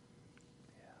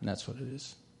 Yeah. And that's what it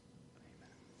is. Amen.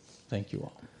 Thank you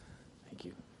all. Thank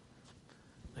you.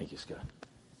 Thank you, Scott.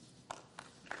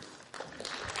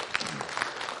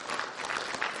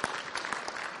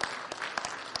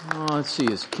 Let's see,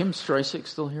 is Kim Streisig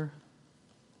still here?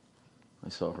 I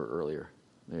saw her earlier.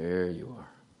 There you are.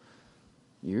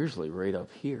 You're usually right up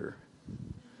here.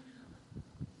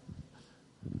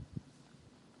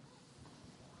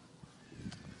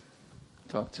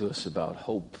 Talk to us about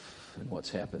hope and what's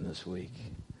happened this week.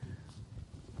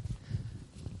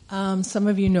 Some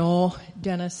of you know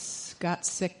Dennis got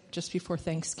sick just before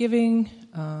Thanksgiving.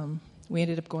 We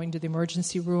ended up going to the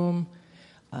emergency room.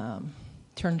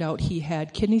 Turned out he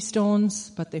had kidney stones,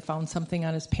 but they found something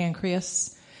on his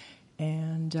pancreas.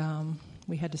 And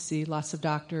we had to see lots of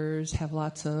doctors, have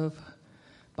lots of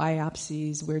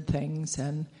biopsies, weird things.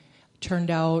 And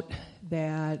turned out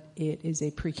that it is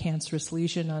a precancerous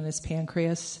lesion on his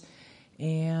pancreas.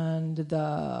 And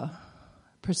the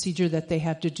procedure that they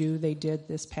had to do, they did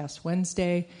this past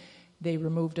Wednesday. They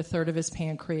removed a third of his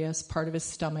pancreas, part of his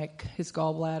stomach, his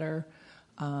gallbladder,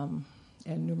 and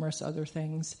numerous other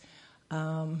things.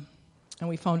 And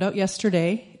we found out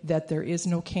yesterday that there is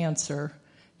no cancer.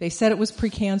 They said it was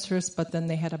precancerous, but then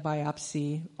they had a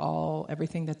biopsy,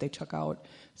 everything that they took out.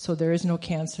 So there is no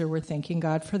cancer. We're thanking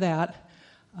God for that.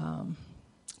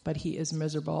 But he is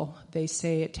miserable. They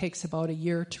say it takes about a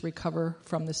year to recover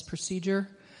from this procedure.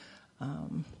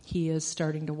 He is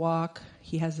starting to walk.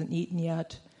 He hasn't eaten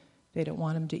yet. They don't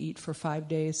want him to eat for 5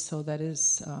 days so that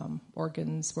his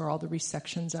organs, where all the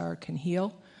resections are, can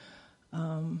heal.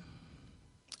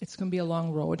 It's going to be a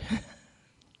long road.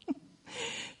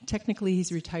 Technically,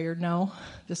 he's retired now.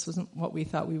 This wasn't what we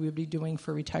thought we would be doing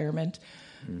for retirement.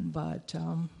 But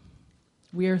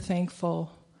we are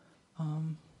thankful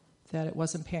that it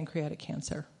wasn't pancreatic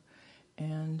cancer.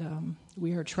 And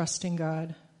we are trusting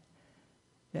God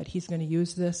that he's going to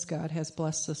use this. God has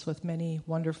blessed us with many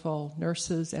wonderful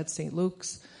nurses at St.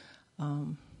 Luke's.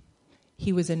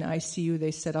 He was in ICU,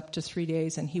 they said, up to 3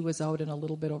 days, and he was out in a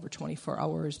little bit over 24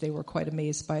 hours. They were quite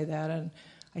amazed by that, and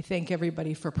I thank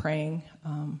everybody for praying.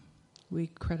 We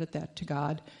credit that to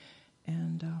God,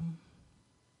 and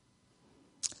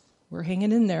we're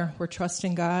hanging in there. We're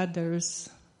trusting God. There's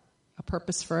a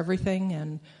purpose for everything,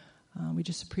 and we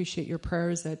just appreciate your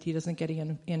prayers that he doesn't get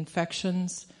any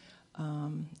infections,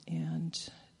 and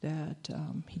that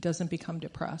he doesn't become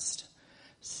depressed.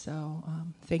 So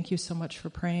thank you so much for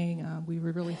praying. We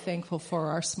were really thankful for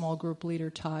our small group leader,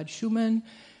 Todd Schumann,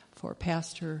 for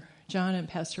Pastor John and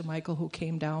Pastor Michael, who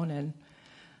came down and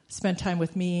spent time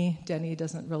with me. Denny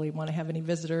doesn't really want to have any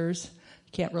visitors,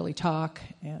 can't really talk,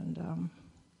 and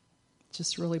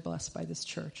just really blessed by this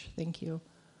church. Thank you.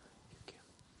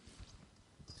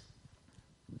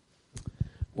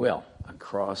 Well,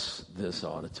 across this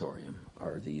auditorium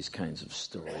are these kinds of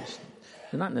stories.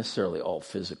 They're not necessarily all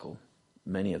physical.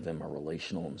 Many of them are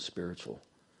relational and spiritual.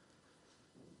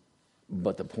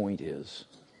 But the point is,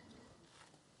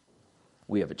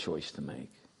 we have a choice to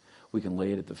make. We can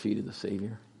lay it at the feet of the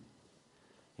Savior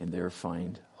and there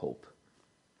find hope.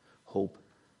 Hope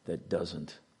that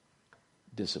doesn't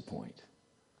disappoint.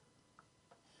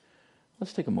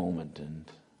 Let's take a moment and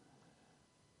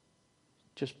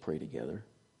just pray together.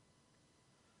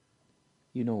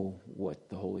 You know what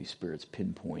the Holy Spirit's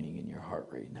pinpointing in your heart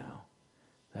right now.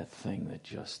 That thing that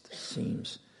just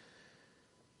seems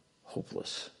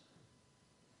hopeless.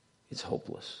 It's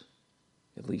hopeless.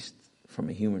 At least from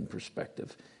a human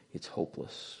perspective, it's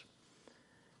hopeless.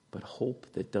 But hope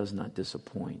that does not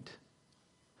disappoint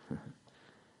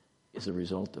is a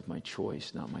result of my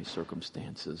choice, not my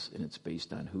circumstances, and it's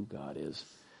based on who God is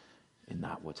and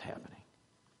not what's happening.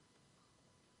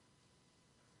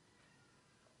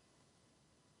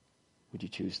 Would you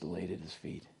choose to lay it at his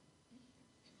feet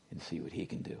and see what he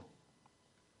can do?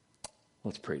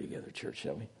 Let's pray together, church,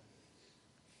 shall we?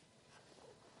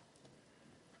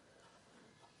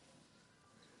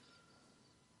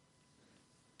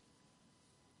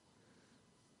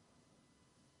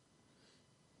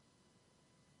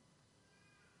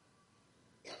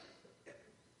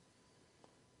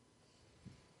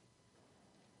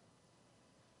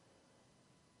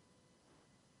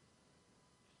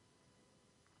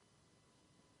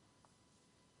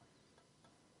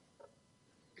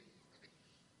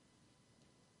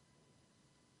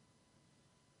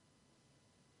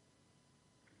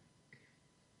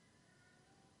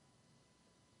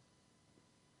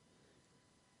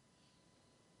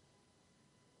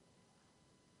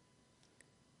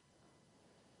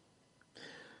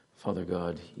 Father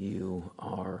God, you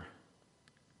are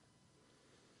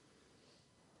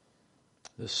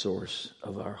the source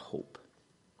of our hope.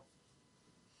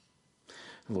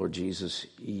 Lord Jesus,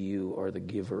 you are the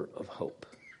giver of hope.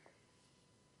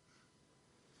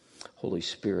 Holy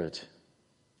Spirit,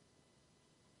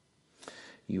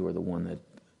 you are the one that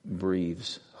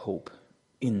breathes hope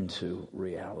into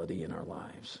reality in our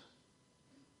lives.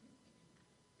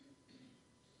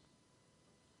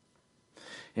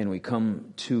 And we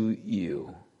come to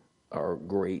you, our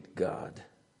great God,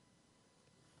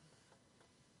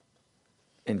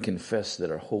 and confess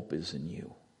that our hope is in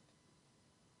you.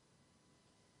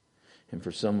 And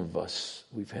for some of us,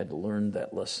 we've had to learn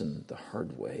that lesson the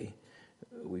hard way.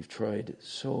 We've tried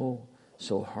so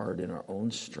hard in our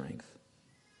own strength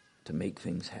to make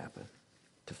things happen,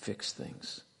 to fix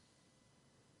things,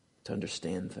 to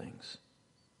understand things.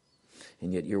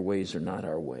 And yet your ways are not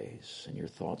our ways, and your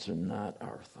thoughts are not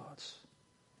our thoughts.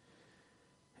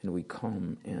 And we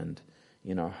come and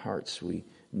in our hearts we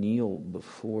kneel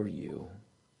before you,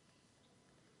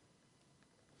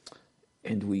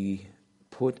 and we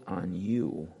put on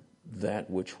you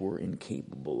that which we're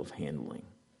incapable of handling.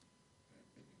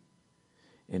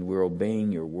 And we're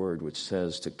obeying your word, which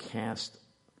says to cast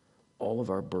all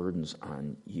of our burdens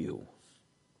on you,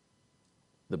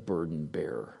 the burden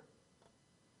bearer,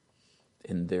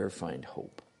 and there find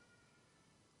hope.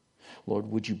 Lord,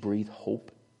 would you breathe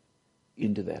hope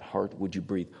into that heart? Would you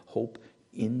breathe hope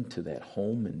into that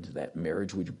home, into that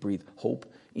marriage? Would you breathe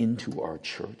hope into our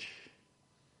church?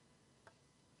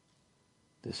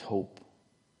 This hope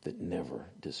that never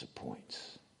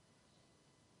disappoints.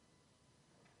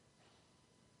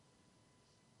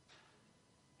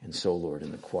 And so, Lord,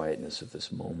 in the quietness of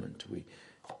this moment, we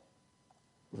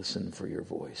listen for your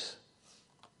voice.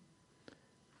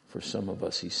 For some of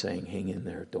us, he's saying, hang in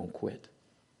there, don't quit.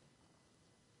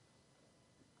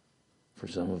 For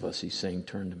some of us, he's saying,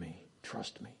 turn to me,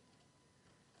 trust me,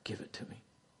 give it to me.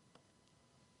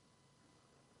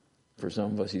 For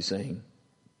some of us, he's saying,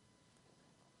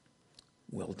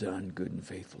 well done, good and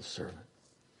faithful servant.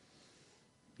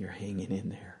 You're hanging in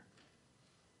there.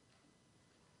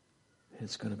 And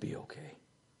it's going to be okay.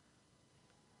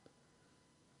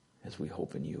 As we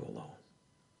hope in you alone.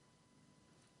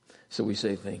 So we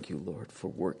say thank you, Lord, for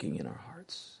working in our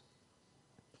hearts.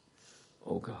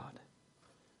 Oh God,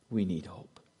 we need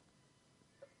hope.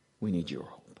 We need your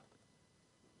hope.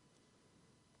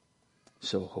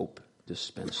 So hope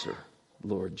dispenser,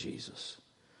 Lord Jesus,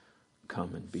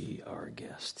 come and be our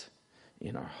guest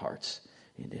in our hearts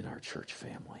and in our church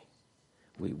family.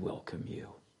 We welcome you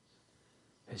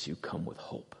as you come with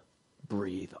hope.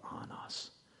 Breathe on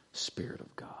us, Spirit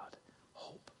of God,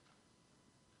 hope.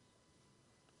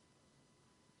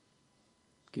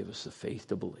 Give us the faith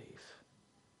to believe,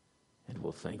 and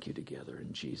we'll thank you together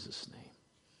in Jesus'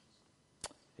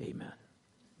 name. Amen.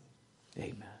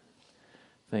 Amen.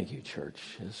 Thank you, church,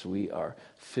 as we are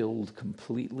filled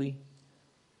completely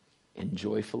and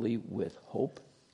joyfully with hope